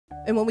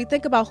And when we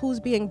think about who's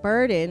being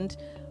burdened,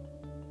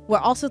 we're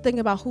also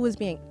thinking about who is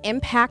being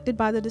impacted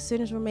by the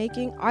decisions we're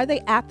making. Are they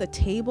at the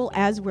table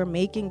as we're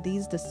making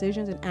these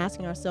decisions and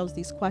asking ourselves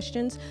these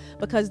questions?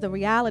 Because the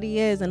reality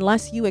is,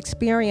 unless you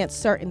experience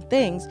certain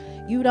things,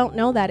 you don't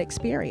know that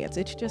experience.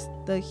 It's just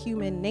the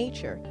human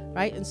nature,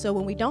 right? And so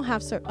when we don't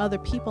have other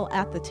people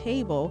at the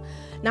table,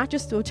 not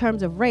just in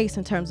terms of race,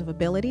 in terms of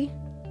ability,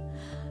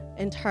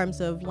 in terms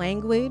of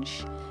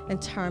language, in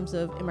terms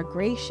of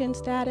immigration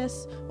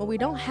status, when we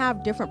don't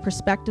have different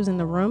perspectives in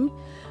the room,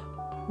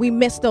 we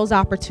miss those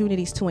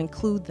opportunities to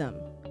include them.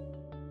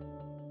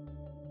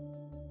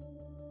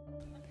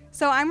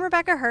 So I'm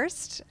Rebecca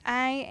Hurst.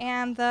 I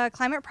am the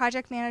Climate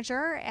Project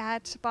Manager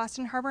at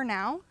Boston Harbor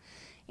Now,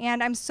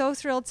 and I'm so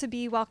thrilled to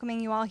be welcoming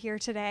you all here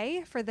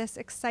today for this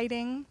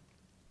exciting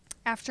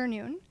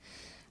afternoon.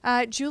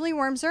 Julie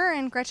Wormser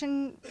and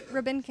Gretchen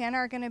Rubinkin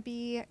are going to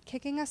be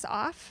kicking us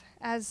off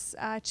as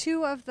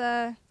two of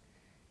the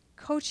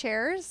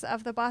co-chairs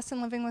of the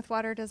Boston Living with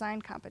Water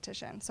Design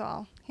Competition. So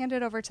I'll hand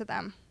it over to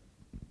them.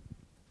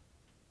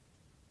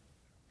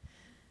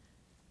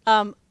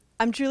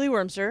 I'm Julie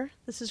Wormser.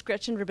 This is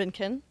Gretchen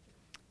Rubinkin.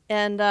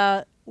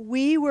 And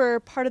we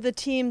were part of the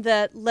team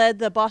that led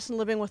the Boston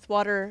Living with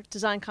Water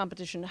Design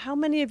Competition. How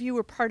many of you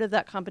were part of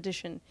that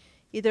competition,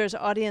 either as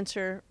audience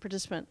or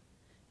participant?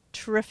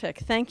 Terrific.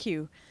 Thank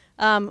you.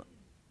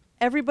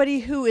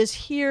 Everybody who is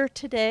here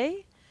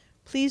today,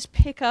 please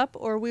pick up,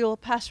 or we will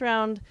pass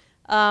around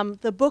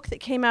the book that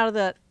came out of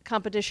the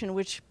competition,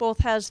 which both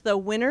has the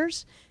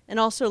winners and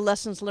also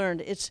lessons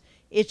learned.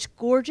 It's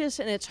gorgeous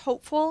and it's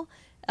hopeful.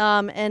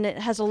 And it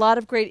has a lot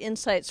of great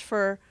insights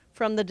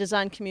from the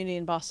design community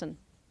in Boston.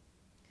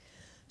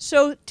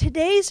 So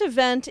today's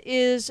event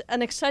is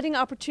an exciting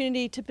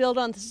opportunity to build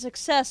on the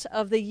success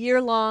of the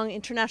year-long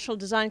international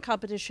design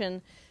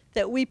competition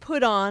that we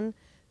put on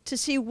to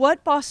see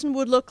what Boston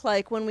would look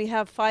like when we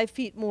have 5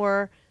 feet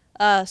more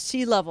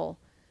sea level.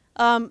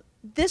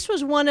 This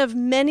was one of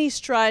many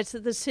strides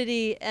that the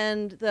city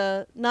and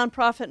the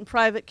nonprofit and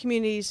private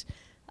communities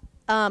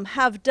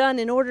have done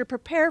in order to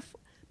prepare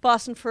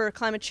Boston for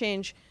climate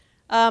change.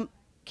 Can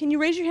you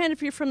raise your hand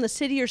if you're from the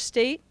city or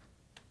state?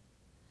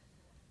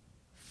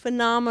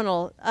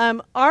 Phenomenal.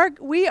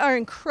 We are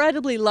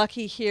incredibly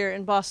lucky here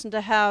in Boston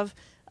to have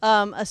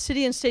a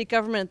city and state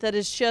government that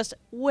is just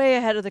way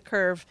ahead of the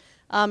curve.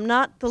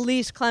 Not the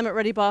least Climate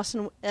Ready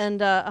Boston and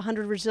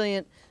 100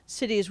 Resilient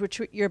Cities, which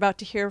you're about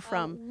to hear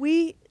from.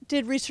 We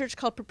did research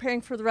called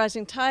Preparing for the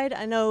Rising Tide.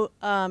 I know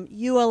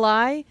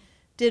ULI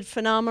did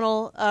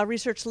phenomenal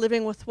research,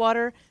 Living with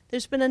Water.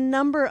 There's been a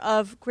number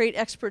of great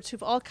experts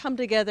who've all come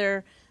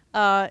together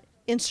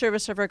in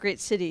service of our great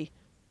city.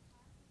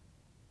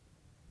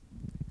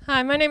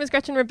 Hi, my name is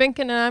Gretchen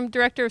Rubinkin, and I'm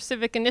Director of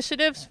Civic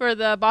Initiatives for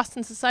the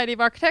Boston Society of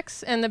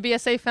Architects and the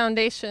BSA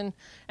Foundation.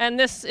 And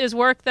this is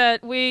work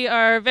that we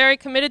are very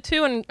committed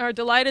to and are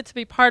delighted to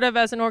be part of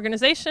as an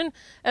organization,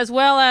 as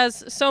well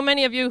as so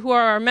many of you who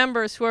are our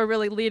members who are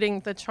really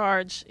leading the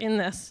charge in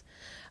this.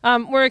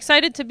 We're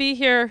excited to be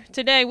here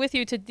today with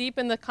you to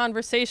deepen the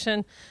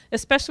conversation,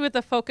 especially with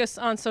the focus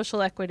on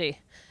social equity.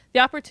 The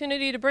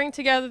opportunity to bring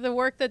together the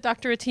work that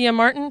Dr. Atyia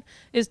Martin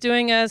is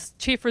doing as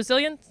Chief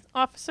Resilience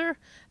Officer,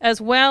 as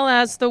well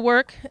as the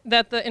work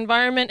that the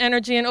Environment,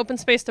 Energy, and Open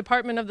Space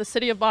Department of the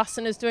City of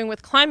Boston is doing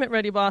with Climate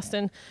Ready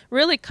Boston,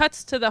 really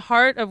cuts to the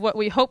heart of what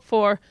we hope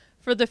for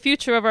the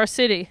future of our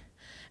city.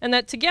 And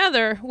that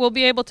together we'll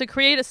be able to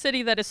create a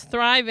city that is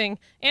thriving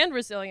and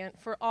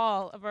resilient for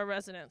all of our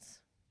residents.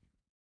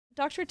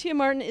 Dr. Atyia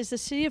Martin is the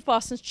City of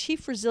Boston's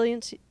Chief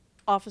Resiliency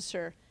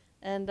Officer,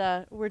 and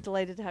we're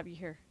delighted to have you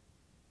here.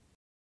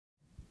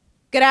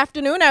 Good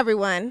afternoon,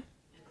 everyone.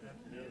 Good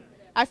afternoon.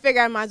 I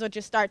figure I might as well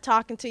just start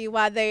talking to you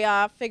while they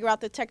figure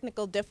out the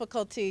technical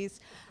difficulties.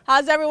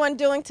 How's everyone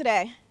doing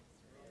today?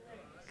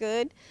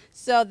 Good.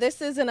 So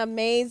this is an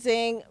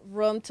amazing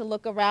room to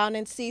look around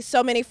and see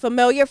so many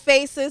familiar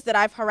faces that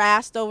I've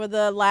harassed over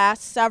the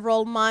last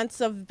several months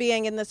of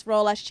being in this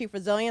role as Chief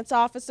Resilience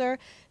Officer,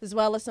 as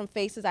well as some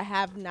faces I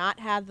have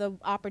not had the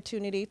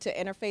opportunity to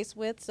interface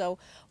with. So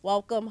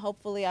welcome.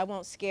 Hopefully I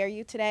won't scare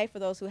you today for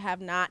those who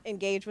have not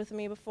engaged with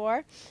me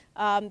before.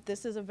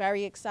 This is a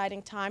very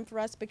exciting time for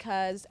us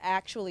because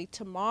actually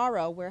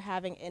tomorrow we're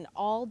having an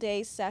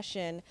all-day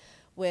session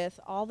with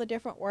all the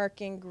different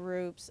working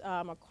groups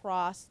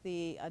across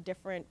the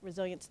different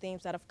resilience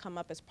themes that have come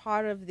up as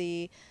part of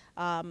the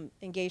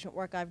engagement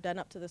work I've done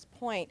up to this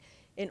point,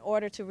 in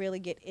order to really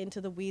get into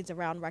the weeds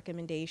around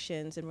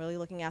recommendations and really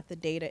looking at the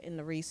data in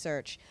the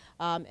research.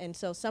 And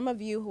so some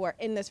of you who are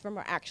in this room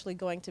are actually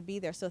going to be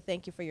there, so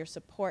thank you for your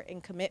support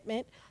and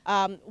commitment.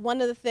 One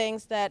of the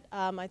things that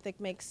I think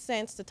makes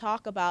sense to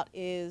talk about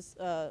is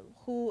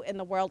who in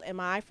the world am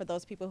I, for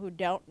those people who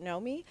don't know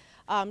me.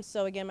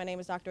 So again, my name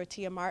is Dr.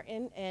 Atyia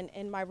Martin, and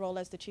in my role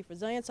as the Chief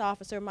Resilience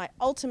Officer, my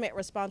ultimate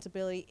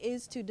responsibility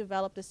is to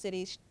develop the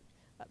city's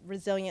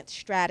resilience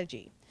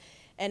strategy.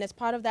 And as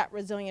part of that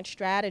resilience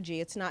strategy,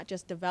 it's not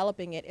just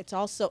developing it, it's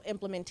also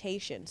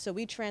implementation. So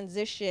we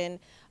transition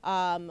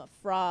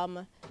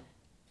from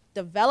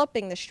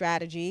developing the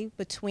strategy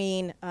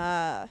between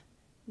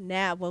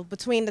now, well,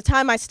 between the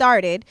time I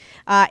started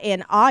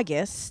in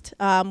August,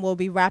 we'll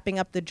be wrapping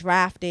up the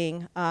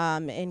drafting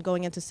and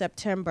going into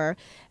September.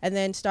 And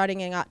then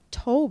starting in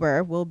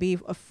October, we'll be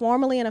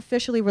formally and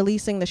officially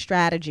releasing the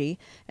strategy.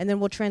 And then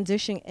we'll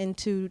transition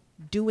into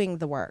doing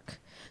the work.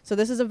 So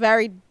this is a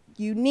very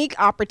unique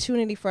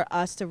opportunity for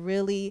us to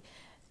really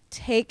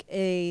take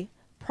a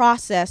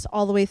process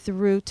all the way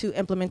through to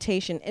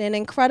implementation in an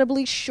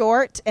incredibly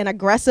short and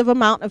aggressive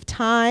amount of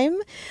time.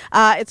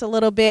 It's a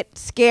little bit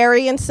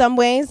scary in some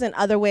ways. In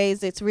other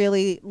ways, it's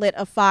really lit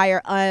a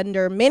fire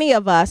under many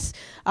of us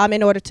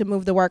in order to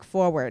move the work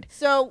forward.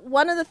 So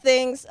one of the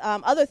things,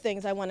 other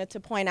things I wanted to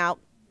point out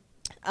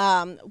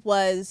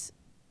was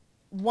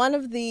one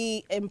of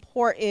the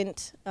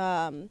important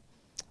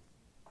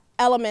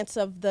elements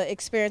of the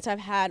experience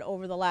I've had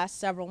over the last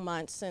several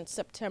months since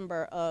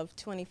September of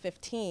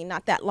 2015,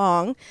 not that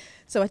long,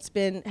 so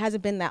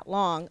hasn't been that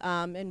long,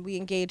 and we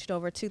engaged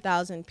over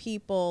 2,000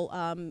 people,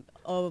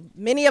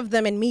 many of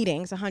them in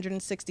meetings,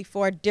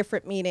 164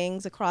 different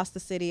meetings across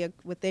the city,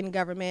 within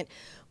government,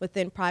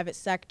 within private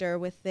sector,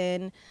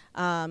 within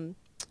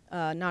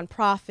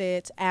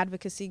nonprofits,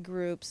 advocacy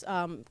groups,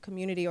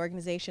 community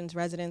organizations,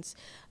 residents,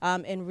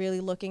 and really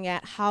looking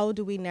at how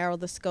do we narrow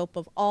the scope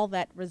of all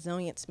that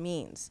resilience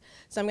means.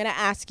 So I'm going to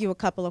ask you a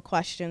couple of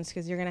questions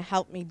because you're going to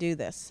help me do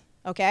this,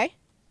 okay?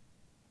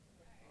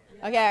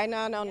 Okay,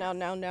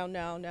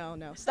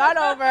 no. Start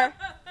over.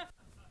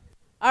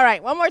 All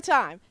right, one more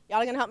time. Y'all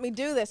are going to help me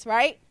do this,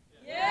 right?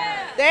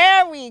 Yeah.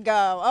 There we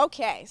go.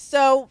 Okay,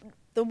 so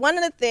one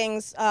of the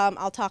things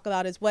I'll talk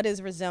about is what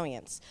is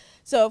resilience.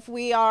 So if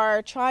we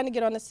are trying to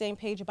get on the same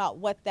page about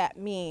what that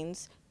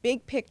means,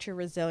 big picture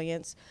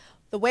resilience,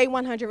 the way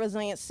 100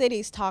 Resilient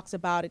Cities talks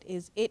about it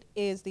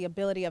is the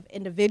ability of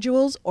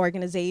individuals,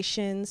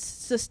 organizations,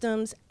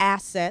 systems,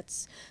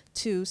 assets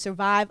to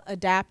survive,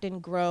 adapt,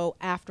 and grow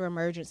after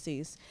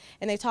emergencies.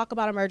 And they talk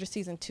about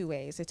emergencies in two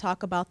ways. They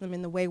talk about them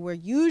in the way we're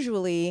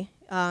usually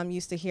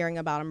used to hearing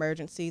about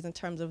emergencies in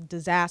terms of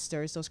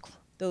disasters,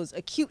 those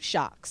acute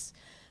shocks,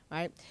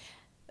 right?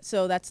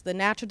 So that's the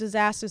natural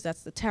disasters,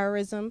 that's the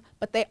terrorism,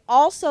 but they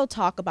also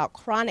talk about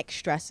chronic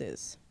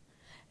stresses.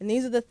 And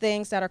these are the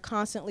things that are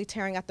constantly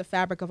tearing at the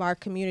fabric of our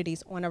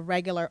communities on a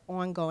regular,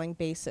 ongoing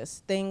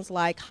basis. Things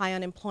like high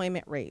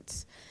unemployment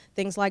rates,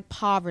 things like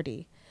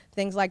poverty,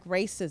 things like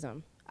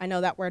racism. I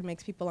know that word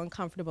makes people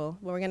uncomfortable.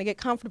 Well, we're going to get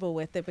comfortable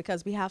with it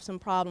because we have some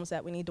problems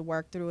that we need to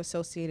work through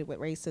associated with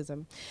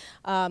racism.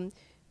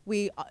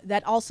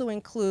 That also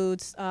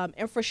includes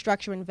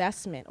infrastructure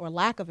investment or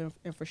lack of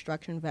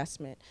infrastructure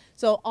investment.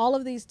 So all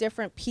of these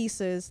different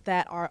pieces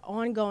that are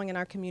ongoing in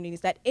our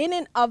communities that in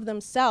and of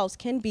themselves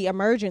can be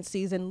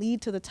emergencies and lead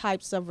to the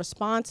types of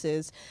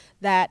responses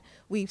that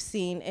we've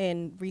seen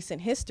in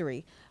recent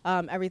history.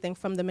 Everything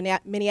from the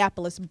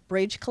Minneapolis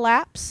bridge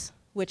collapse,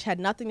 which had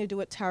nothing to do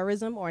with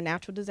terrorism or a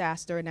natural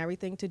disaster, and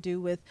everything to do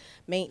with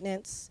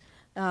maintenance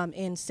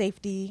and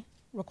safety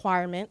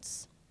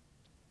requirements,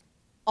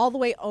 all the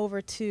way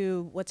over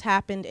to what's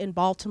happened in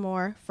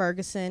Baltimore,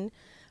 Ferguson,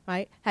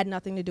 right? Had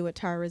nothing to do with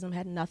terrorism,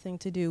 had nothing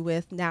to do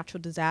with natural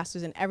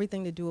disasters, and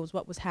everything to do with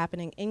what was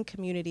happening in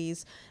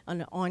communities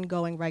on an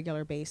ongoing,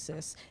 regular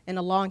basis, and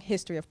a long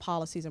history of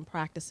policies and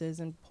practices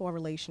and poor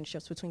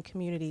relationships between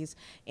communities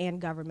and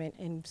government,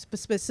 and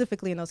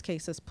specifically in those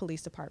cases,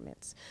 police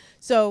departments.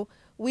 So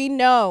we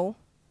know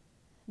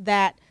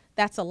that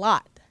that's a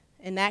lot.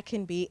 And that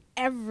can be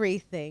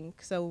everything.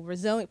 So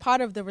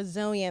part of the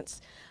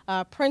resilience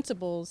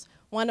principles,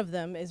 one of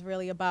them is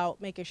really about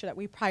making sure that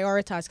we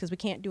prioritize because we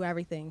can't do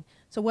everything.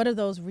 So what are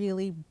those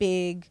really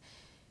big,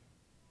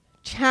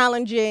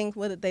 challenging,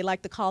 what they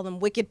like to call them,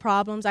 wicked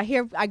problems? I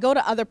go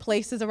to other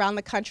places around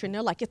the country and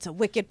they're like, it's a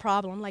wicked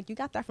problem. I'm like, you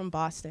got that from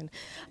Boston.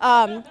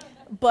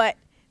 But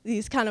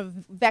these kind of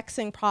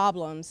vexing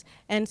problems.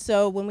 And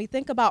so when we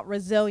think about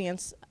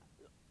resilience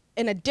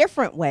in a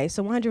different way,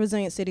 so 100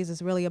 Resilient Cities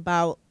is really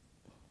about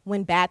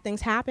when bad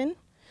things happen,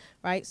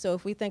 right? So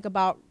if we think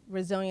about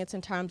resilience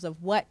in terms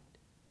of what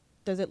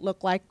does it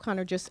look like kind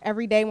of just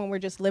every day when we're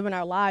just living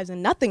our lives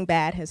and nothing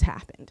bad has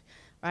happened,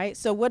 right?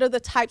 So what are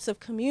the types of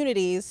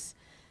communities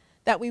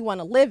that we want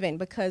to live in?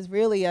 Because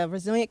really a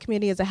resilient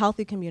community is a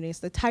healthy community. It's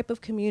the type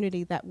of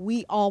community that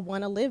we all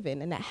want to live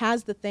in and that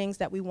has the things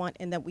that we want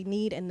and that we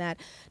need and that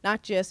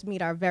not just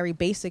meet our very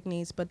basic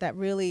needs, but that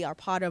really are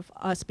part of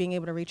us being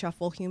able to reach our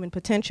full human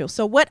potential.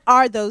 So what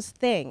are those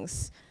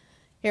things?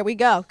 Here we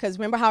go, because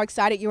remember how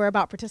excited you were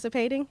about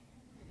participating?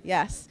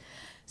 Yes.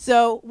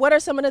 So what are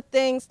some of the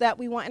things that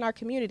we want in our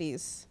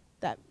communities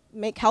that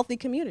make healthy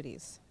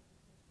communities?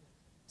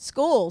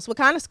 Schools. What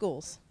kind of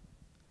schools?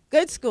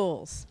 Good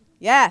schools.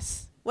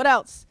 Yes. What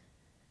else?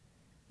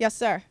 Yes,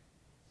 sir.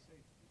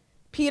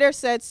 Peter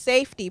said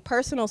safety,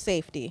 personal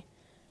safety.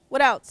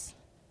 What else?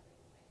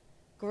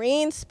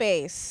 Green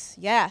space.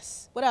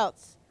 Yes. What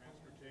else?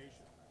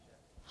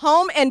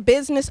 Home and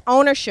business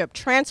ownership,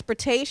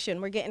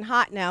 transportation. We're getting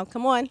hot now.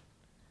 Come on.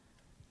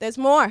 There's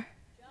more.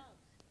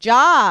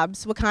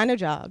 Jobs. What kind of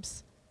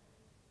jobs?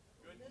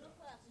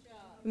 Middle-class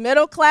jobs.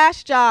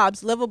 Middle-class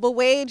jobs, livable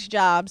wage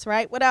jobs,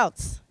 right? What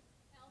else?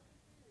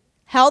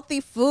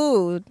 Healthy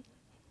food.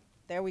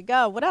 There we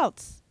go. What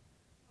else?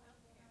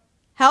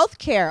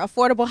 Healthcare,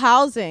 affordable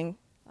housing.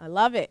 I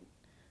love it.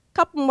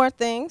 Couple more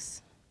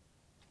things.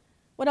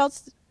 What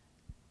else?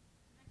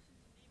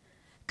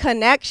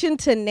 Connection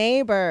to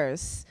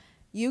neighbors.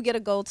 You get a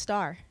gold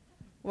star.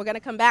 We're going to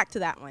come back to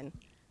that one.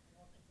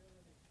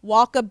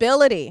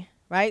 Walkability,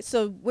 right?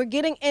 So we're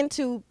getting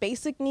into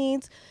basic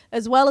needs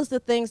as well as the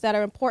things that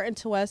are important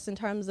to us in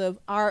terms of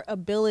our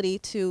ability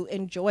to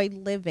enjoy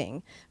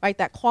living, right?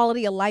 That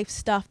quality of life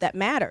stuff that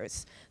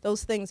matters.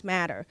 Those things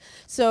matter.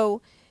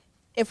 So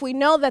if we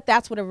know that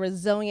that's what a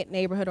resilient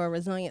neighborhood or a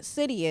resilient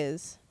city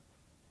is,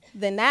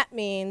 then that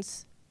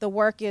means the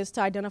work is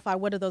to identify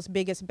what are those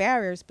biggest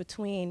barriers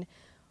between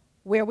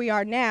where we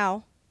are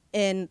now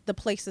and the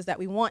places that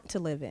we want to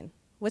live in.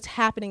 What's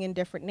happening in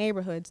different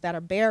neighborhoods that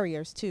are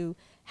barriers to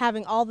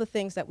having all the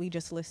things that we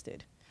just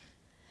listed.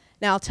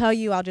 Now I'll tell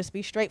you, I'll just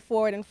be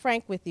straightforward and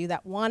frank with you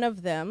that one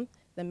of them,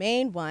 the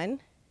main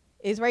one,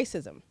 is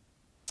racism.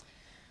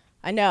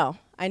 I know,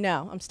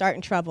 I'm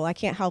starting trouble, I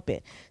can't help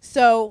it.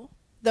 So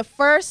the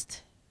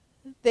first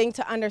thing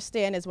to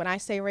understand is when I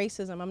say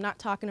racism, I'm not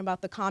talking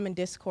about the common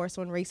discourse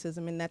on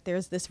racism and that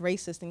there's this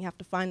racist and you have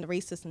to find the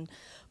racist and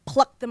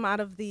pluck them out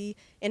of the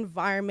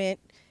environment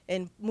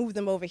and move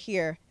them over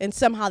here and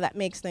somehow that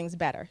makes things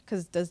better.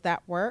 Because does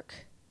that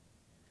work?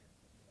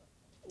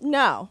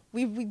 No,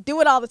 we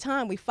do it all the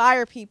time. We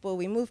fire people,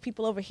 we move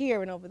people over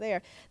here and over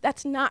there.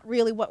 That's not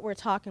really what we're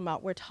talking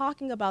about. We're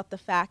talking about the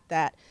fact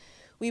that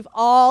we've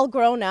all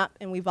grown up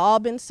and we've all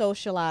been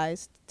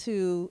socialized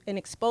to and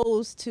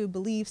exposed to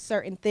believe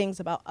certain things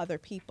about other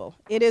people.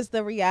 It is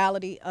the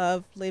reality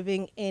of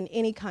living in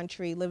any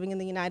country, living in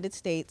the United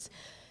States.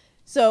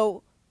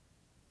 So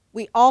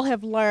we all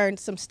have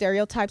learned some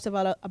stereotypes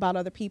about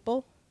other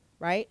people,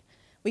 right?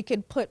 We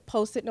could put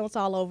Post-it notes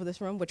all over this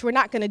room, which we're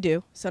not going to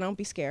do, so don't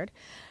be scared,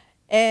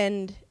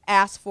 and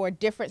ask for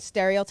different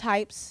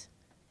stereotypes,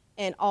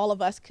 and all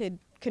of us could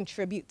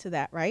contribute to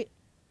that, right?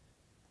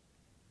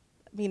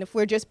 I mean, if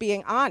we're just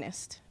being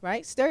honest,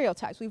 right?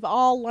 Stereotypes, we've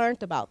all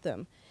learned about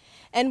them.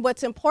 And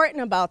what's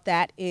important about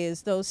that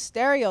is those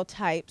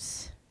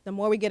stereotypes, the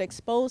more we get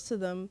exposed to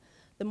them,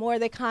 the more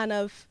they kind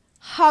of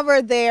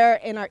hover there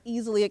and are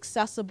easily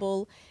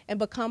accessible and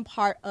become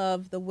part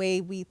of the way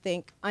we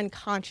think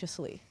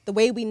unconsciously, the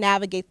way we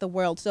navigate the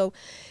world. So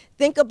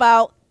think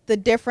about the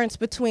difference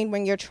between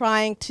when you're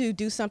trying to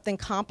do something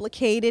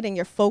complicated and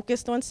you're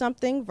focused on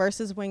something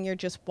versus when you're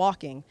just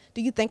walking.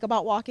 Do you think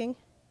about walking?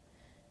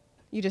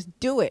 You just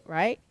do it,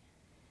 right?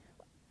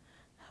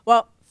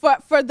 Well,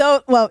 for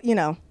those, well, you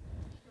know,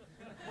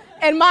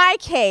 in my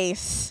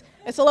case,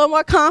 it's a little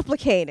more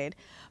complicated.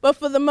 But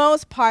for the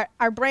most part,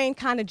 our brain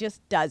kind of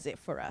just does it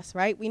for us,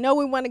 right? We know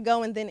we want to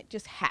go and then it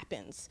just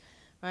happens,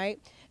 right?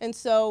 And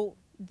so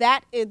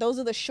those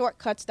are the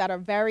shortcuts that are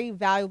very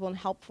valuable and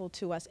helpful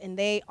to us, and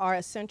they are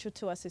essential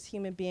to us as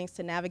human beings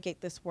to navigate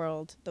this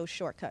world, those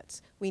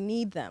shortcuts. We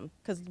need them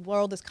because the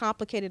world is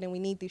complicated and we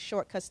need these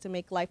shortcuts to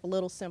make life a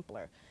little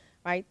simpler,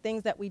 right?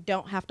 Things that we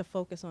don't have to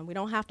focus on. We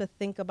don't have to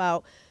think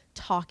about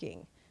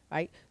talking,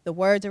 right? The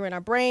words are in our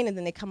brain and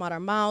then they come out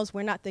our mouths.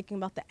 We're not thinking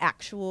about the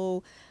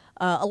actual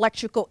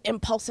electrical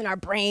impulse in our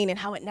brain and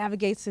how it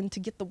navigates and to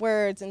get the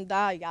words and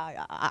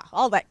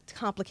all that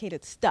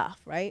complicated stuff,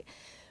 right?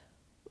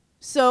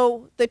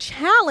 So the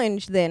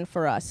challenge then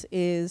for us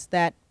is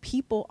that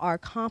people are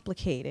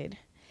complicated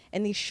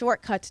and these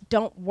shortcuts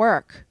don't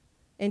work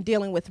in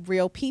dealing with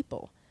real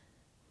people.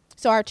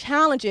 So our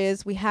challenge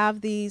is we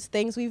have these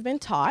things we've been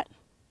taught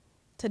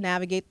to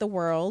navigate the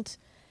world.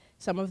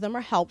 Some of them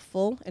are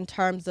helpful in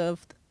terms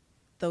of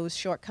those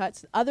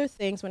shortcuts. Other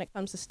things when it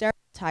comes to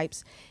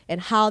stereotypes and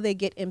how they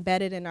get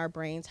embedded in our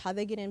brains, how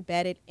they get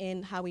embedded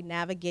in how we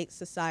navigate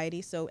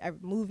society. So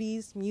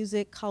movies,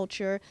 music,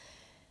 culture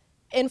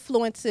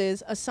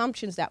influences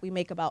assumptions that we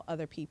make about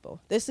other people.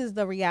 This is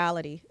the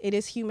reality. It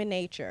is human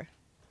nature.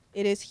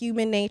 It is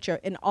human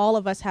nature, and all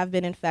of us have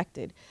been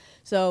infected.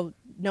 So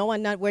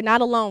we're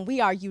not alone.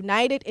 We are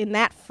united in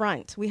that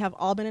front. We have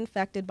all been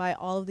infected by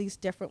all of these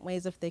different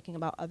ways of thinking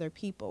about other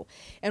people.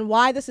 And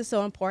why this is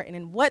so important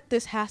and what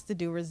this has to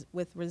do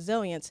with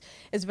resilience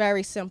is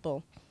very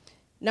simple.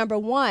 Number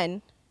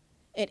one,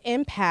 it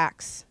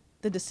impacts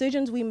the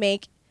decisions we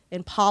make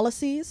in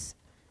policies.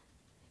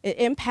 It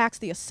impacts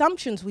the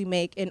assumptions we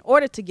make in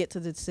order to get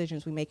to the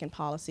decisions we make in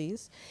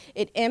policies.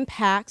 It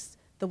impacts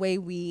the way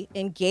we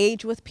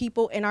engage with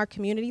people in our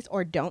communities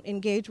or don't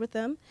engage with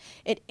them.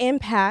 It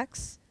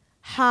impacts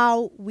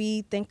how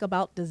we think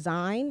about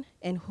design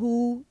and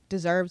who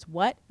deserves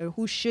what or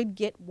who should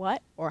get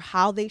what or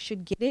how they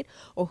should get it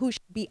or who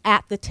should be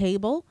at the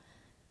table,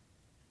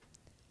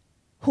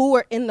 who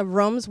are in the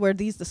rooms where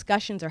these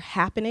discussions are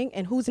happening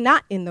and who's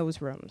not in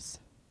those rooms.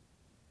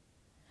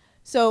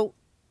 So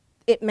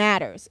it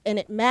matters, and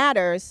it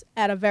matters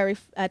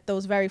at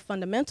those very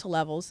fundamental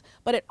levels,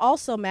 but it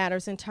also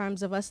matters in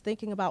terms of us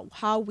thinking about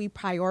how we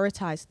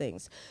prioritize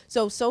things.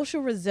 So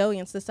social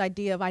resilience, this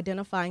idea of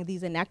identifying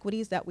these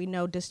inequities that we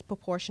know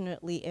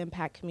disproportionately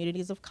impact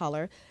communities of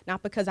color,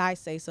 not because I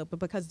say so, but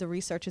because the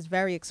research is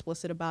very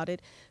explicit about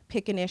it,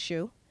 pick an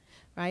issue,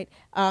 right?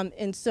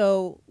 And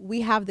so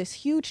we have this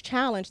huge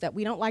challenge that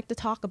we don't like to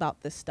talk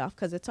about this stuff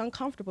because it's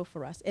uncomfortable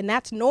for us. And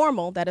that's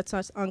normal that it's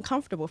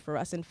uncomfortable for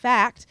us. In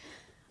fact,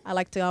 I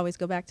like to always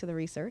go back to the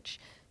research.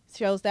 It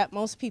shows that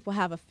most people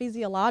have a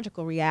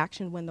physiological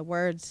reaction when the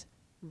word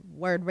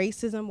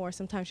racism, or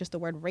sometimes just the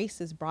word race,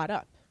 is brought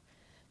up.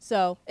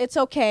 So it's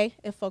okay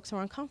if folks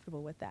are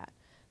uncomfortable with that.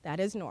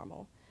 That is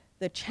normal.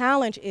 The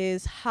challenge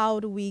is, how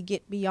do we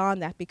get beyond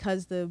that?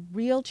 Because the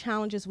real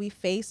challenges we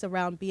face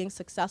around being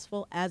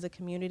successful as a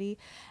community,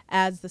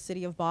 as the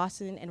city of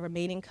Boston, and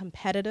remaining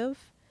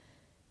competitive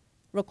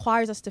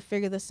requires us to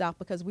figure this out,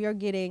 because we are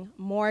getting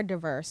more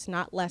diverse,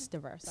 not less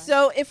diverse.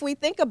 So if we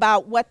think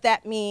about what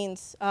that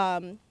means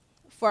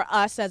for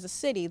us as a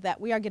city, that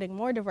we are getting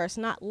more diverse,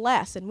 not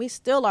less, and we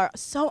still are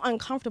so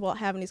uncomfortable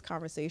having these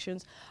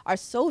conversations. Our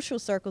social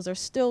circles are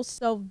still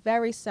so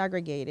very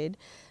segregated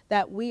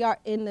that we are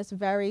in this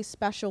very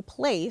special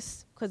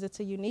place, because it's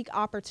a unique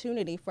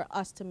opportunity for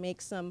us to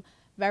make some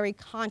very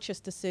conscious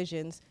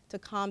decisions to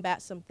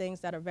combat some things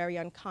that are very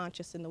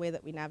unconscious in the way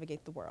that we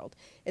navigate the world,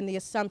 and the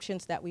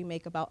assumptions that we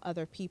make about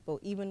other people,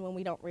 even when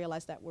we don't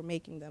realize that we're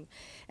making them.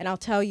 And I'll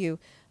tell you,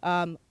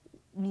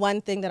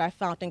 one thing that I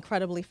found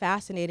incredibly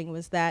fascinating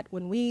was that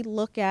when we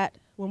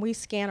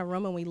scan a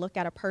room and we look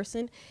at a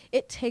person,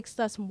 it takes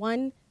us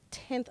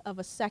 1/10 of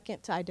a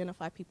second to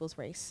identify people's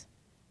race.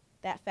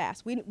 That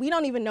fast. We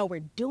don't even know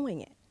we're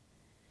doing it.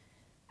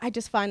 I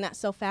just find that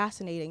so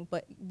fascinating,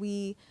 but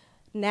we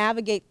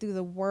navigate through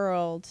the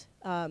world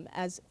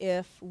as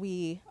if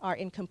we are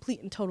in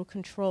complete and total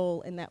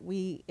control, and that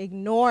we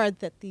ignore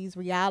that these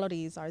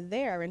realities are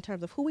there in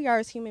terms of who we are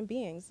as human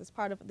beings, as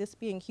part of this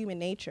being human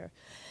nature.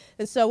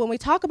 And so when we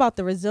talk about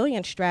the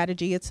resilience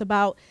strategy, it's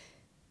about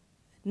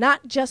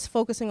not just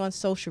focusing on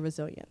social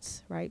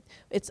resilience, right?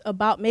 It's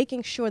about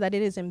making sure that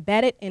it is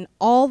embedded in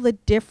all the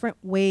different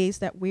ways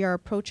that we are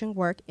approaching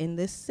work in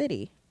this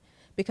city.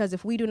 Because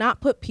if we do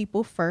not put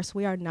people first,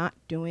 we are not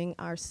doing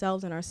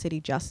ourselves and our city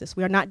justice.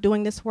 We are not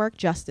doing this work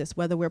justice,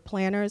 whether we're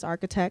planners,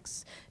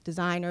 architects,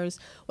 designers,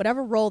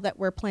 whatever role that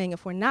we're playing.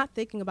 If we're not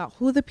thinking about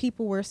who the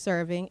people we're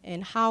serving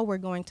and how we're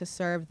going to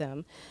serve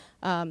them.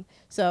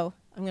 So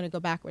I'm going to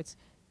go backwards.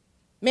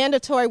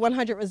 Mandatory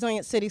 100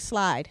 resilient cities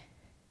slide.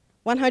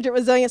 100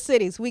 resilient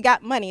cities. We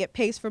got money. It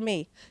pays for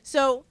me.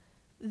 So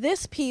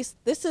this piece,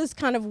 this is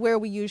kind of where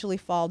we usually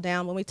fall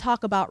down when we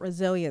talk about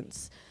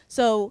resilience.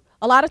 So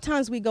a lot of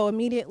times we go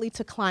immediately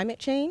to climate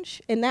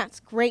change, and that's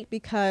great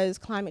because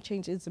climate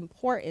change is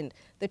important.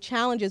 The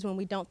challenge is when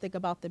we don't think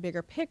about the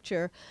bigger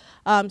picture.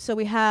 So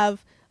we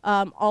have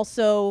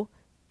also,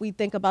 we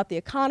think about the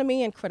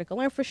economy and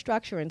critical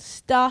infrastructure and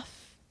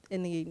stuff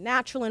in the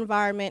natural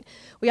environment.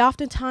 We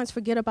oftentimes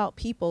forget about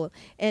people.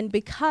 And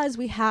because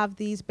we have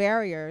these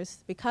barriers,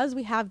 because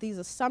we have these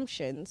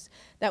assumptions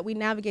that we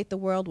navigate the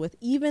world with,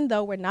 even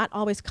though we're not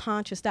always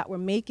conscious that we're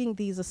making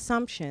these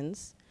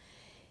assumptions,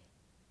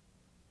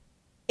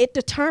 it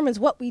determines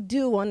what we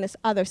do on this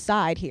other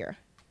side here.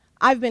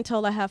 I've been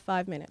told I have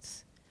 5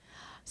 minutes,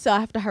 so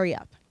I have to hurry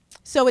up.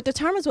 So it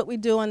determines what we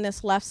do on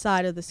this left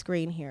side of the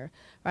screen here,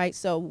 right?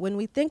 So when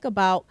we think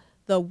about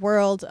the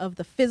world of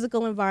the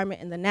physical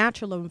environment and the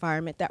natural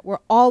environment, that we're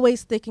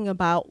always thinking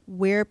about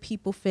where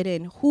people fit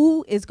in,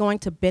 who is going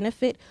to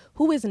benefit,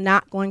 who is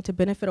not going to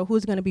benefit, or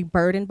who's going to be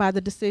burdened by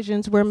the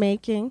decisions we're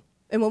making.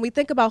 And when we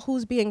think about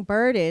who's being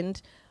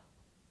burdened,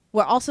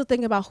 we're also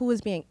thinking about who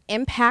is being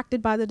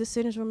impacted by the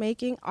decisions we're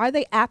making. Are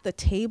they at the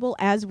table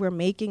as we're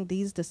making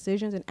these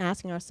decisions and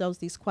asking ourselves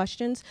these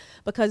questions?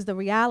 Because the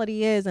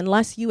reality is,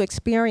 unless you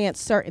experience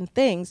certain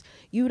things,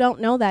 you don't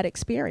know that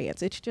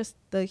experience. It's just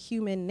the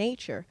human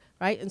nature,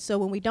 right? And so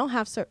when we don't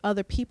have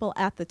other people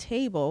at the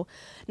table,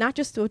 not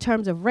just in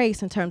terms of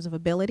race, in terms of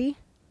ability,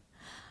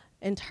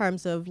 in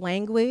terms of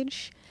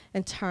language,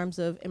 in terms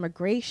of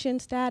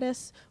immigration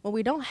status, when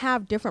we don't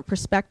have different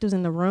perspectives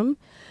in the room,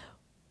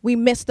 we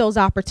miss those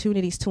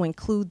opportunities to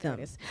include them.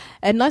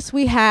 Unless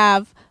we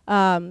have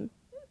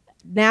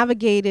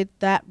navigated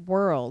that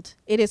world,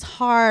 it is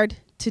hard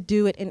to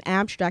do it in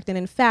abstract. And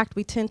in fact,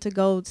 we tend to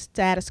go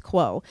status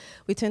quo.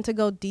 We tend to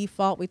go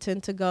default. We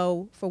tend to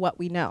go for what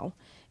we know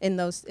in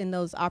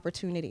those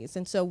opportunities.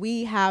 And so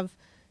we have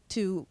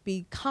to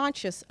be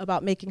conscious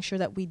about making sure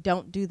that we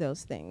don't do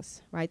those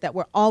things, right? That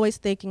we're always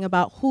thinking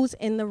about who's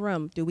in the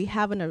room. Do we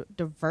have a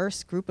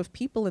diverse group of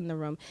people in the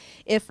room?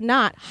 If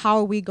not, how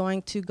are we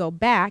going to go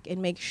back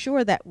and make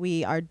sure that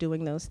we are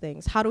doing those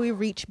things? How do we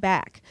reach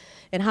back?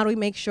 And how do we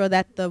make sure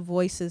that the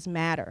voices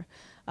matter?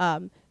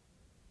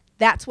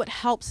 That's what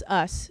helps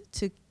us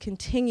to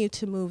continue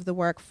to move the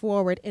work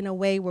forward in a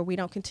way where we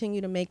don't continue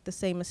to make the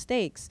same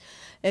mistakes.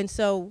 And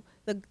so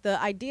the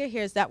idea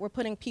here is that we're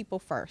putting people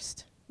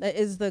first. That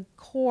is the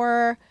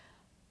core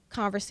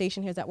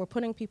conversation here, is that we're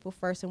putting people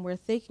first, and we're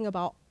thinking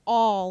about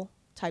all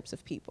types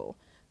of people,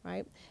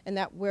 right? And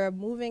that we're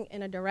moving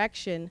in a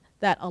direction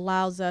that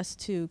allows us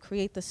to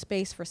create the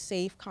space for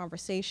safe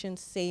conversations,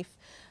 safe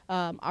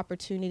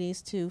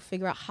opportunities to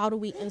figure out how do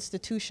we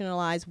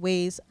institutionalize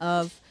ways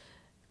of,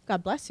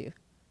 God bless you,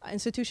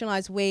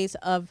 institutionalize ways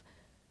of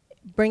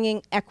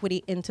bringing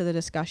equity into the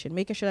discussion,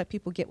 making sure that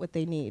people get what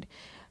they need.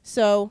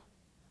 So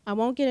I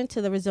won't get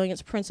into the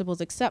resilience principles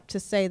except to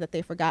say that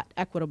they forgot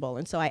equitable.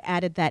 And so I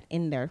added that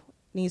in there.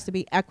 It needs to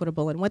be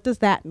equitable. And what does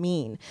that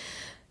mean?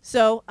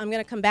 So I'm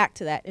going to come back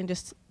to that and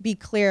just be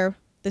clear.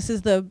 This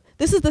is the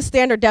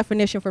standard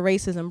definition for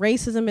racism.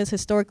 Racism is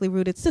historically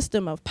rooted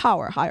system of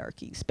power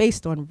hierarchies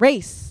based on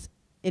race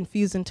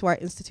infused into our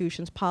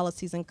institutions,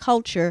 policies, and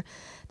culture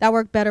that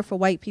work better for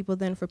white people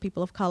than for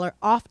people of color,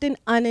 often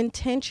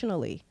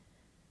unintentionally.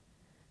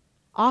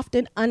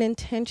 Often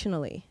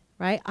unintentionally,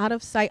 right? Out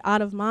of sight,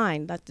 out of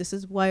mind. That this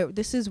is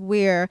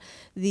where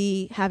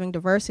the having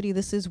diversity,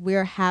 this is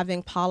where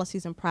having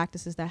policies and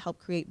practices that help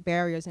create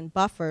barriers and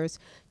buffers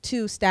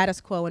to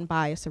status quo and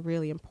bias are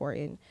really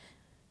important.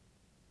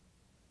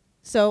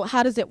 So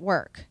how does it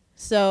work?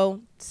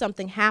 So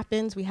something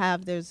happens,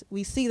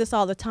 we see this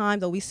all the time,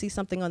 though we see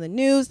something on the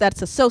news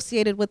that's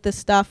associated with this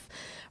stuff,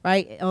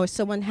 right? Or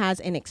someone has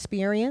an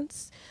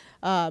experience.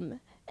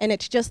 And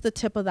it's just the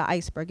tip of the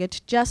iceberg. It's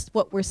just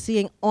what we're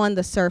seeing on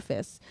the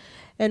surface.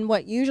 And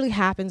what usually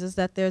happens is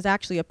that there's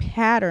actually a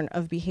pattern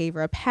of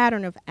behavior, a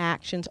pattern of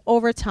actions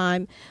over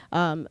time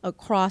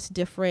across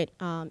different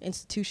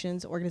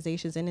institutions,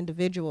 organizations, and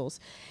individuals.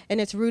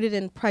 And it's rooted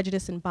in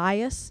prejudice and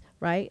bias,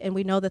 right? And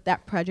we know that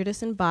that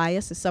prejudice and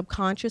bias is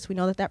subconscious. We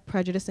know that that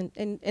prejudice,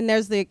 and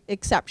there's the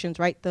exceptions,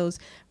 right? Those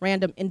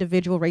random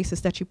individual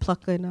racists that you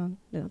pluck in,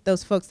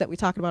 those folks that we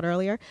talked about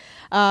earlier.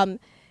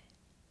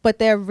 But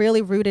they're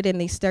really rooted in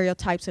these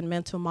stereotypes and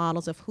mental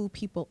models of who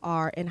people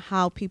are and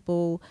how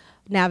people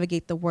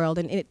navigate the world.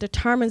 And it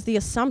determines the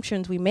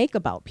assumptions we make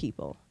about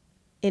people.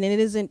 And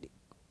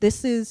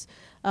this is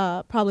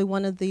probably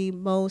one of the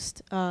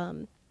most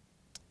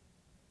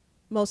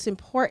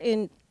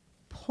important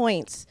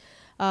points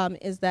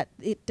is that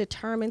it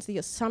determines the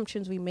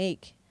assumptions we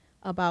make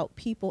about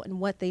people and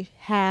what they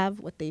have,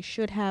 what they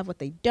should have, what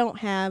they don't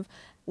have,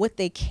 what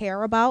they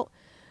care about,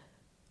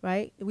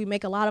 right? We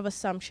make a lot of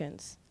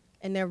assumptions.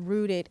 And they're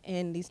rooted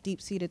in these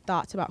deep-seated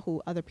thoughts about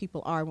who other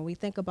people are when we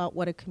think about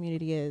what a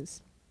community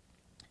is.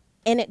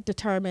 And it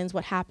determines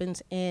what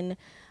happens in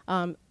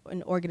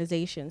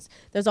organizations.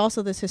 There's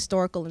also this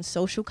historical and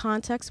social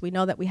context. We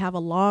know that we have a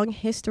long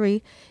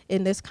history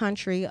in this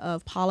country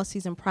of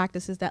policies and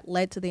practices that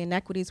led to the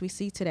inequities we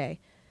see today.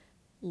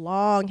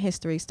 Long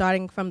history,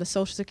 starting from the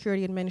Social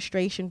Security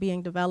Administration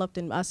being developed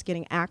and us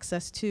getting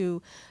access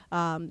to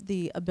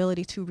the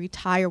ability to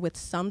retire with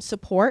some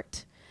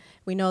support.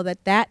 We know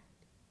that that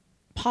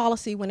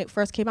policy, when it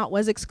first came out,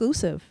 was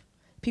exclusive.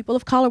 People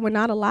of color were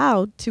not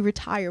allowed to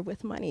retire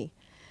with money.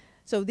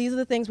 So these are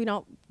the things we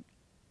don't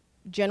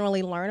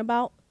generally learn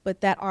about,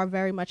 but that are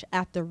very much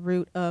at the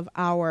root of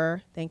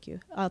our,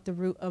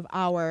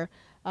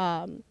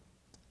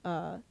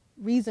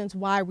 reasons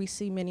why we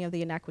see many of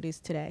the inequities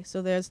today.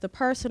 So there's the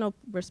personal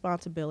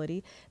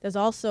responsibility. There's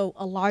also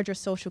a larger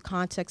social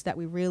context that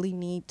we really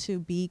need to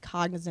be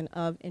cognizant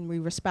of and be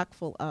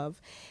respectful of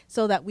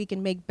so that we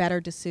can make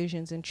better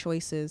decisions and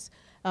choices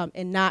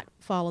and not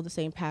follow the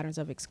same patterns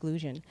of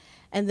exclusion.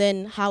 And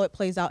then how it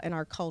plays out in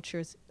our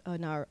cultures,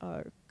 in our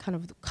kind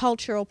of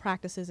cultural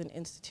practices and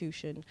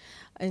institutions.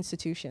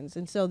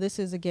 And so this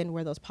is, again,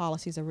 where those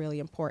policies are really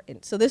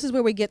important. So this is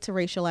where we get to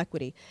racial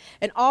equity.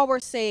 And all we're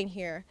saying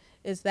here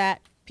is that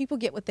people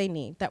get what they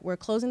need, that we're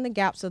closing the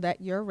gap so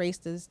that your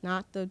race is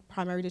not the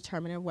primary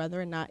determinant of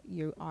whether or not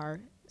you are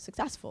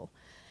successful.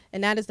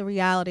 And that is the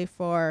reality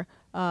for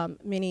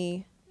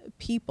many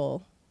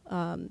people.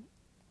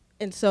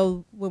 And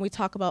so when we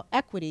talk about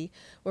equity,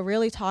 we're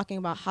really talking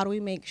about how do we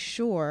make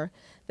sure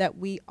that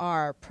we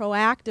are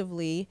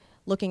proactively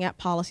looking at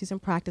policies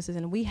and practices,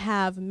 and we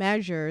have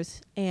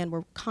measures, and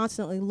we're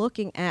constantly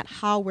looking at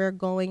how we're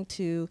going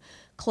to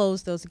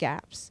close those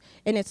gaps.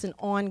 And it's an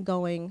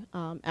ongoing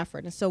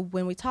effort. And so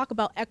when we talk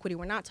about equity,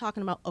 we're not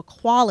talking about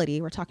equality,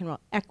 we're talking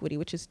about equity,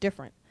 which is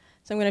different.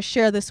 So I'm going to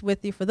share this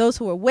with you. For those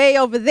who are way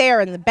over there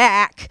in the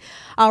back,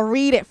 I'll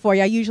read it for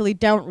you. I usually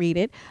don't read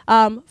it.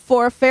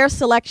 For a fair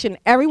selection,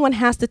 everyone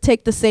has to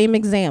take the same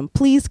exam.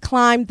 Please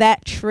climb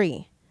that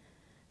tree.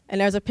 And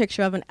there's a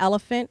picture of an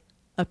elephant,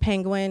 a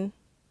penguin,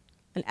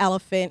 an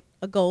elephant,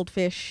 a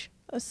goldfish,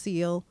 a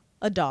seal,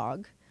 a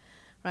dog,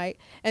 right?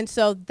 And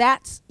so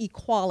that's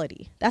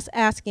equality. That's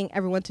asking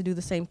everyone to do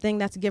the same thing.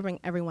 That's giving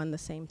everyone the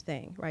same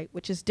thing, right?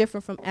 Which is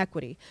different from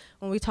equity.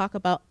 When we talk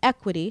about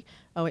equity,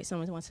 oh wait,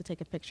 someone wants to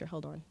take a picture,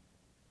 hold on.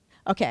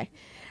 Okay.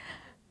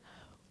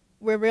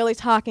 We're really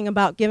talking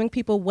about giving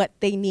people what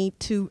they need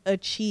to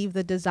achieve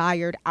the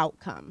desired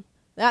outcome.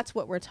 That's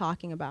what we're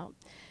talking about.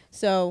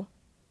 So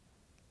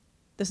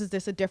this is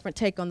just a different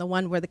take on the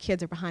one where the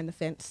kids are behind the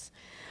fence.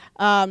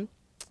 And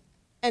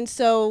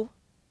so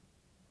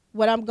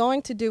what I'm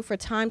going to do for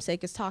time's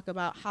sake is talk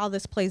about how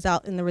this plays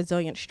out in the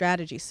resilient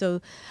strategy.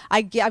 So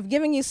I've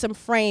given you some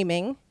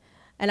framing,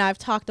 And I've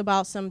talked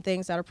about some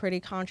things that are pretty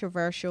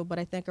controversial, but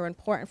I think are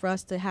important for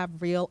us to have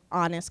real,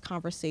 honest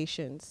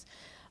conversations.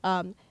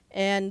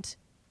 And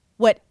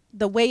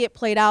the way it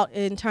played out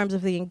in terms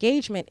of the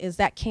engagement is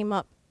that came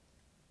up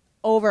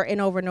over and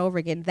over and over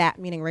again. That,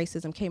 meaning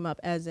racism, came up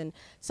as in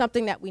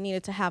something that we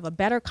needed to have a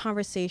better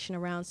conversation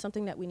around,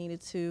 something that we needed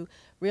to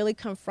really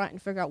confront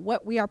and figure out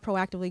what we are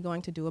proactively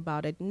going to do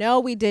about it. No,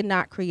 we did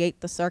not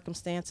create the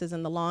circumstances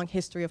and the long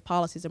history of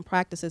policies and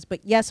practices, but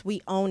yes,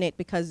 we own it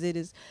because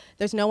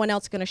there's no one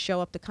else going to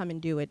show up to come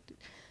and do it.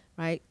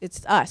 Right?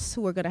 It's us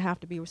who are going to have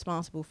to be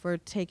responsible for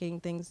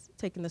taking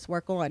this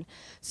work on.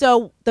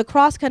 So the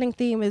cross-cutting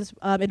theme is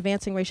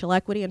advancing racial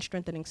equity and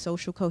strengthening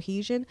social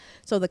cohesion.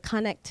 So the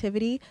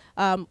connectivity,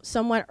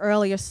 someone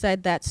earlier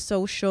said that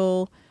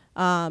the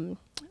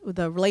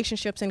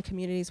relationships in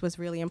communities was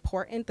really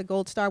important. The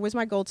gold star, where's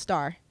my gold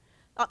star?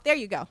 Oh, there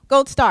you go,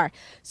 gold star.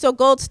 So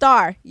gold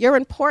star, you're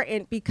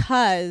important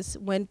because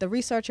when the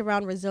research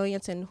around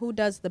resilience and who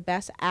does the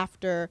best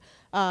after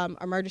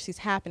emergencies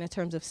happen in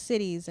terms of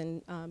cities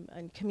and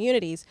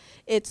communities,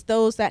 it's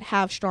those that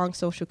have strong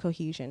social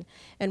cohesion.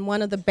 And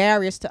one of the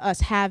barriers to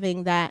us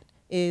having that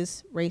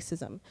is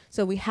racism.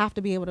 So we have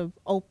to be able to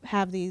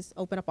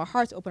open up our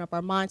hearts, open up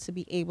our minds to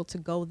be able to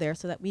go there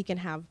so that we can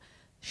have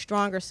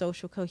stronger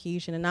social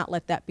cohesion and not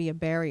let that be a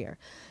barrier.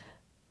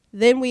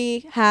 Then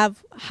we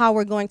have how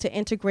we're going to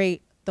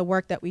integrate the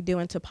work that we do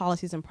into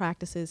policies and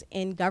practices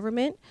in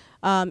government,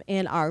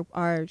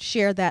 and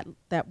share that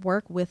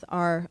work with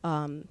our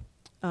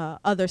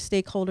other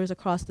stakeholders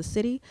across the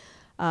city.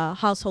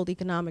 Household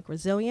economic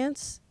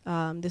resilience,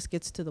 this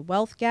gets to the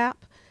wealth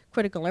gap.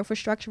 Critical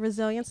infrastructure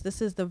resilience, this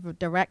is the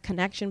direct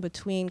connection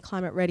between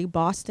Climate Ready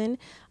Boston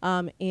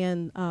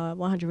and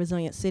 100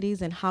 Resilient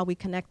Cities, and how we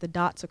connect the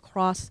dots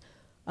across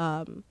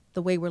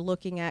the way we're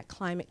looking at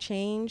climate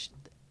change,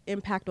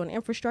 impact on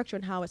infrastructure,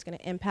 and how it's going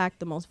to impact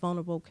the most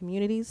vulnerable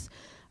communities.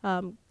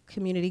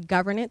 Community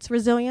governance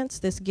resilience,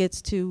 this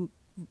gets to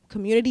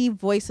community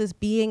voices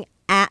being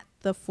at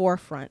the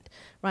forefront,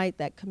 right?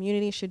 That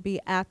community should be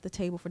at the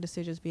table for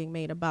decisions being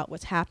made about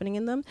what's happening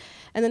in them.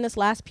 And then this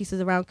last piece is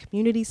around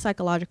community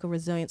psychological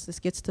resilience. This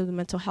gets to the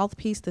mental health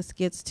piece. This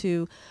gets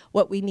to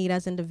what we need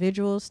as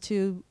individuals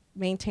to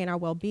maintain our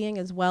well-being,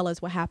 as well as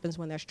what happens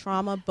when there's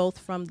trauma, both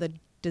from the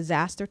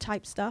disaster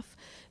type stuff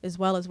as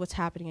well as what's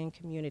happening in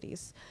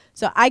communities.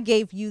 So I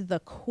gave you the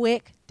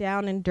quick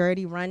down and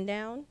dirty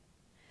rundown.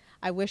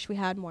 I wish we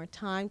had more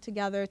time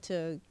together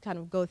to kind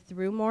of go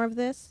through more of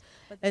this.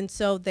 And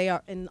so they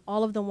are, in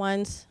all of the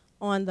ones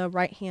on the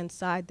right hand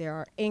side, they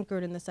are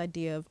anchored in this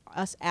idea of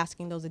us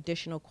asking those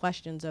additional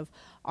questions of,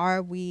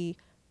 are we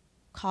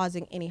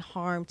causing any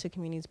harm to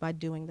communities by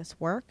doing this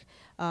work,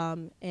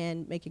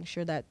 and making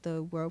sure that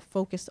we're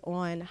focused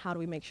on how do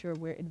we make sure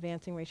we're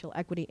advancing racial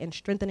equity and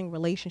strengthening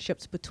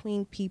relationships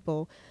between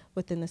people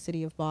within the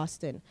city of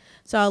Boston.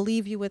 So I'll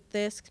leave you with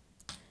this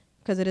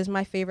because it is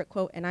my favorite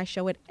quote, and I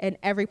show it in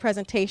every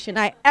presentation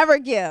I ever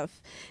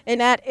give, and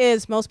that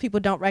is, most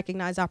people don't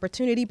recognize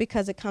opportunity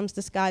because it comes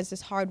disguised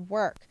as hard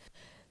work.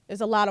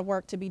 There's a lot of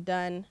work to be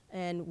done,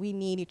 and we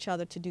need each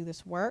other to do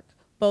this work,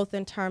 both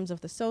in terms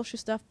of the social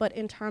stuff, but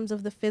in terms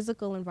of the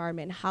physical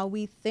environment, how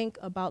we think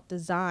about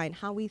design,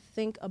 how we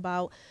think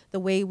about the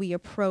way we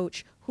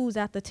approach who's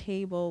at the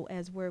table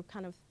as we're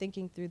kind of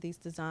thinking through these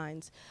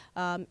designs,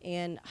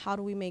 and how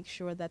do we make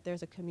sure that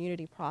there's a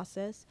community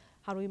process.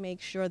 How do we make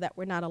sure that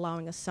we're not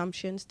allowing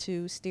assumptions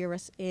to steer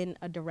us in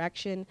a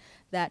direction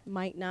that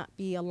might not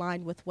be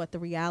aligned with what the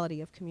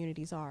reality of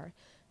communities are?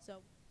 So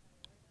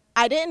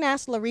I didn't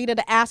ask Larita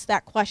to ask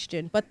that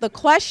question, but the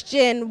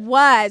question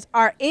was,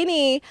 are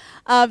any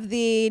of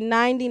the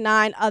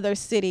 99 other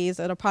cities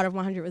that are part of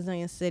 100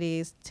 Resilient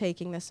Cities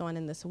taking this on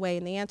in this way?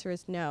 And the answer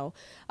is no.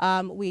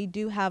 We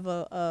do have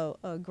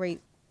a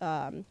great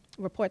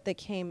report that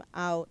came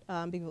out,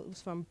 it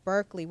was from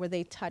Berkeley, where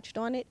they touched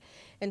on it,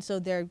 and so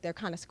they're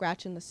kind of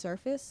scratching the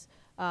surface.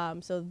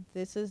 So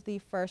this is the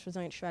first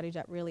resilient strategy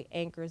that really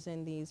anchors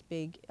in these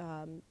big,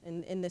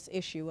 in this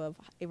issue of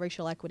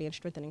racial equity and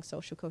strengthening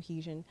social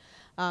cohesion.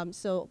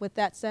 So with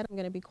that said, I'm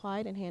going to be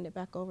quiet and hand it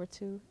back over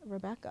to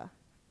Rebecca.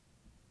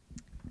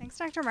 Thanks,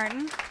 Dr.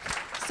 Martin.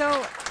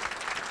 So,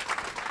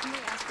 can we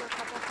ask you a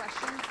couple of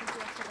questions since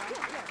you have to go?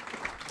 Yeah.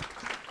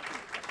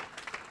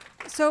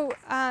 So,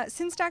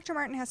 since Dr.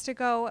 Martin has to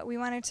go, we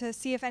wanted to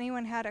see if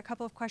anyone had a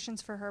couple of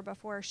questions for her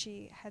before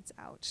she heads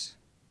out.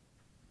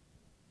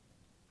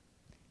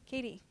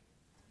 Katie.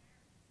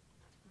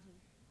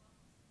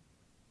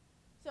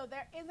 So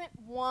there isn't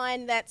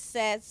one that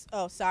says,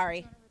 oh,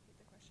 sorry.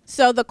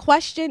 So the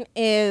question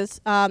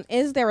is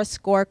there a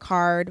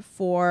scorecard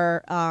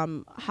for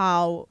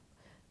how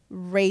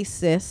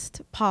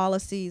racist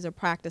policies or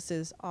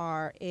practices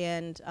are,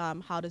 and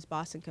how does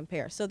Boston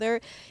compare? So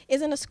there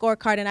isn't a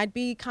scorecard, and I'd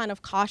be kind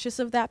of cautious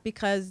of that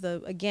because,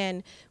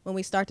 again, when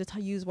we start to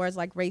use words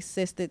like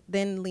racist, it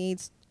then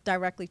leads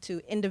directly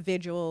to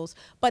individuals.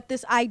 But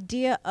this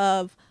idea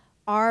of,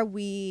 are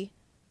we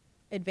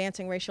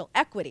advancing racial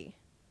equity,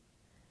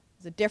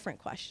 is a different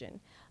question.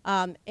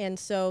 And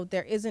so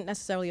there isn't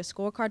necessarily a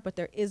scorecard, but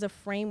there is a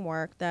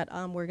framework that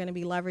we're going to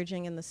be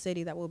leveraging in the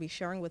city that we'll be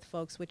sharing with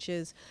folks, which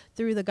is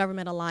through the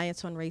Government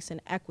Alliance on Race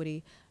and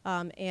Equity.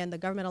 And the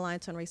Government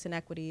Alliance on Race and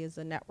Equity is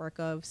a network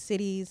of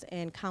cities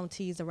and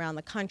counties around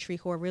the country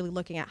who are really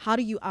looking at how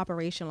do you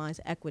operationalize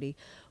equity?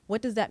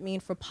 What does that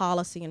mean for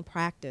policy and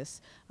practice?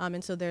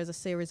 And so there's a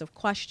series of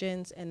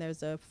questions, and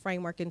there's a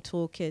framework and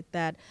toolkit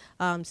that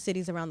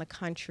cities around the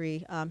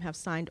country have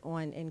signed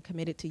on and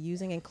committed to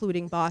using,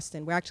 including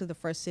Boston. We're actually the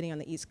first city on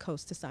the East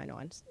Coast to sign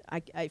on,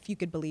 if you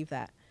could believe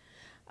that.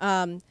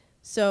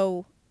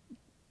 So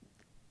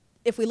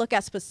if we look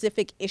at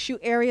specific issue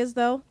areas,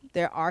 though,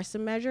 there are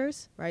some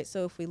measures, right?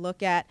 So if we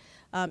look at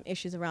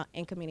issues around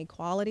income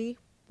inequality,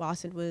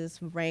 Boston was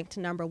ranked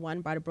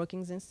 #1 by the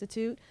Brookings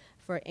Institute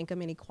for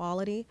income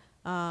inequality.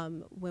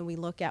 When we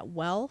look at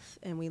wealth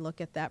and we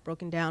look at that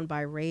broken down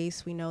by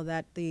race, we know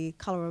that the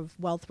Color of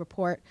Wealth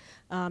report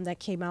that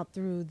came out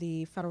through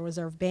the Federal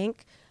Reserve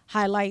Bank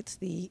highlights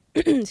the,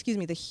 excuse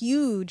me, the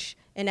huge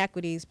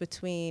inequities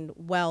between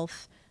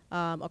wealth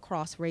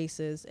across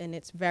races, and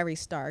it's very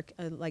stark,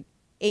 like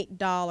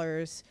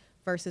 $8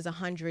 versus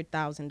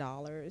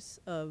 $100,000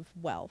 of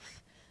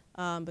wealth.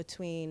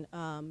 Between,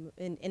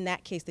 in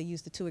that case, they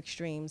use the two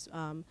extremes,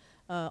 on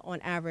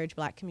average,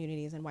 black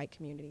communities and white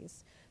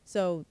communities.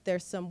 So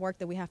there's some work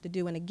that we have to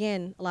do, and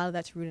again, a lot of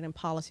that's rooted in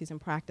policies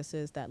and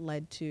practices that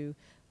led to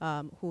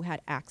who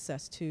had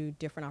access to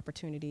different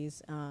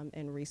opportunities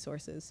and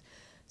resources.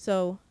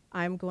 So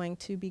I'm going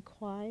to be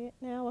quiet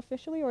now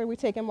officially, or are we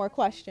taking more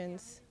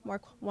questions?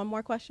 One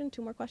more question,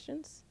 2 more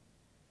questions?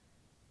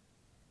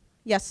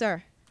 Yes,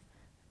 sir.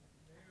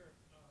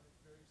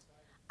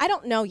 I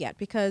don't know yet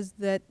because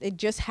it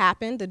just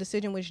happened. The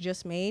decision was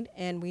just made,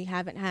 and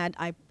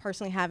I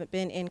personally haven't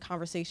been in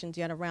conversations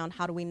yet around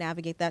how do we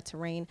navigate that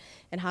terrain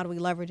and how do we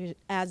leverage it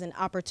as an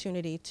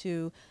opportunity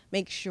to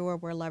make sure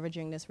we're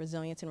leveraging this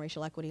resilience and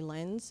racial equity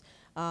lens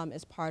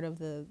as part of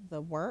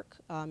the work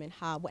and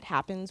what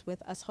happens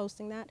with us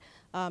hosting that.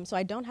 So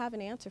I don't have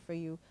an answer for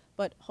you,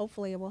 but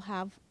hopefully we'll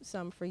have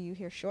some for you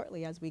here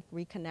shortly as we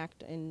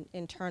reconnect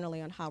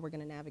internally on how we're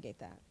going to navigate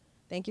that.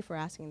 Thank you for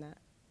asking that.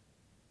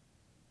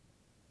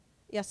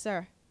 Yes,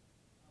 sir.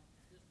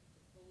 Just a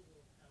proposal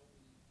of how we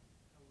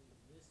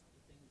list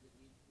the things that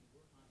need to be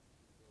worked on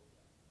to build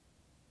up.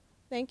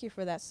 Thank you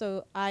for that.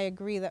 So I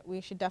agree that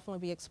we should definitely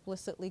be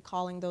explicitly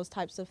calling those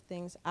types of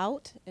things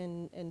out,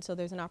 and so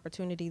there's an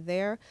opportunity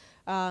there.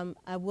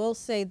 I will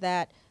say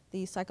that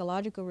the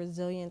psychological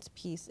resilience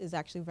piece is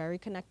actually very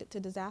connected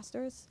to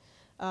disasters,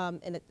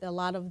 and a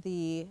lot of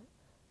the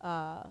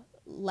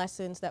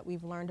lessons that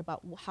we've learned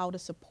about how to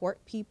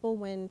support people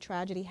when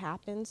tragedy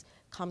happens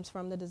comes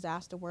from the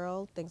disaster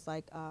world, things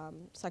like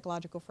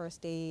psychological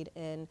first aid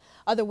and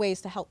other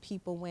ways to help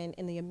people when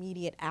in the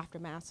immediate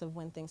aftermath of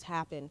when things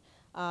happen.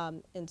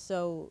 And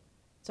so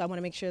I want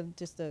to make sure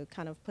just to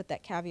kind of put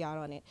that caveat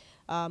on it.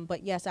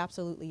 But yes,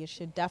 absolutely, it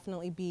should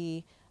definitely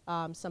be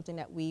something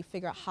that we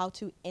figure out how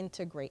to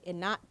integrate and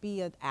not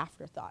be an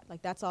afterthought.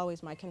 Like that's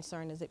always my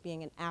concern, is it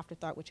being an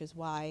afterthought, which is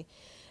why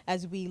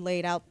as we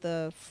laid out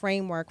the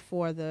framework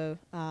for the,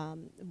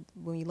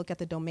 when you look at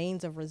the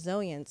domains of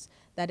resilience,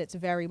 that it's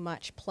very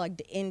much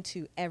plugged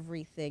into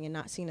everything and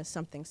not seen as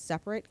something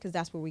separate, because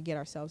that's where we get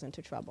ourselves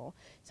into trouble.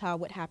 It's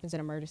what happens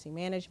in emergency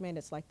management.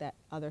 It's like that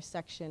other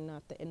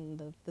section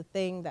in the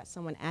thing that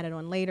someone added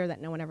on later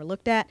that no one ever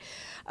looked at.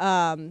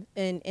 And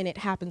it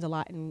happens a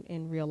lot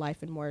in real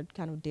life and more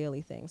kind of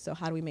daily things. So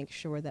how do we make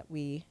sure that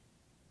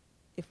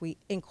if we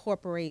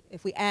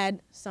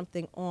add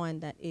something on,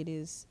 that it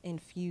is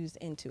infused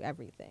into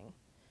everything?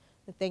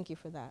 But thank you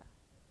for that.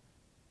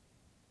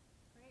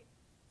 Great.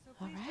 So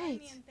please All join right.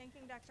 me in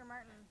thanking Dr.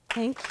 Martin.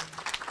 Thank you.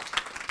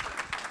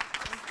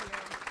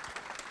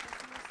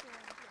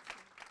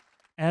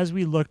 As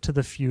we look to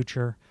the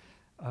future,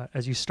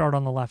 as you start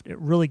on the left, it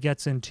really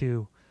gets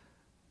into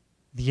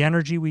the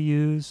energy we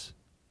use,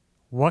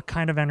 what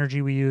kind of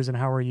energy we use and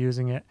how we're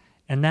using it,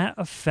 and that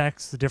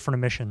affects the different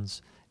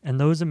emissions. And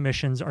those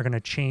emissions are going to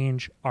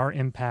change our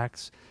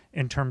impacts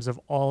in terms of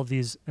all of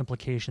these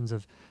implications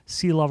of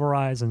sea level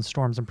rise and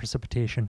storms and precipitation.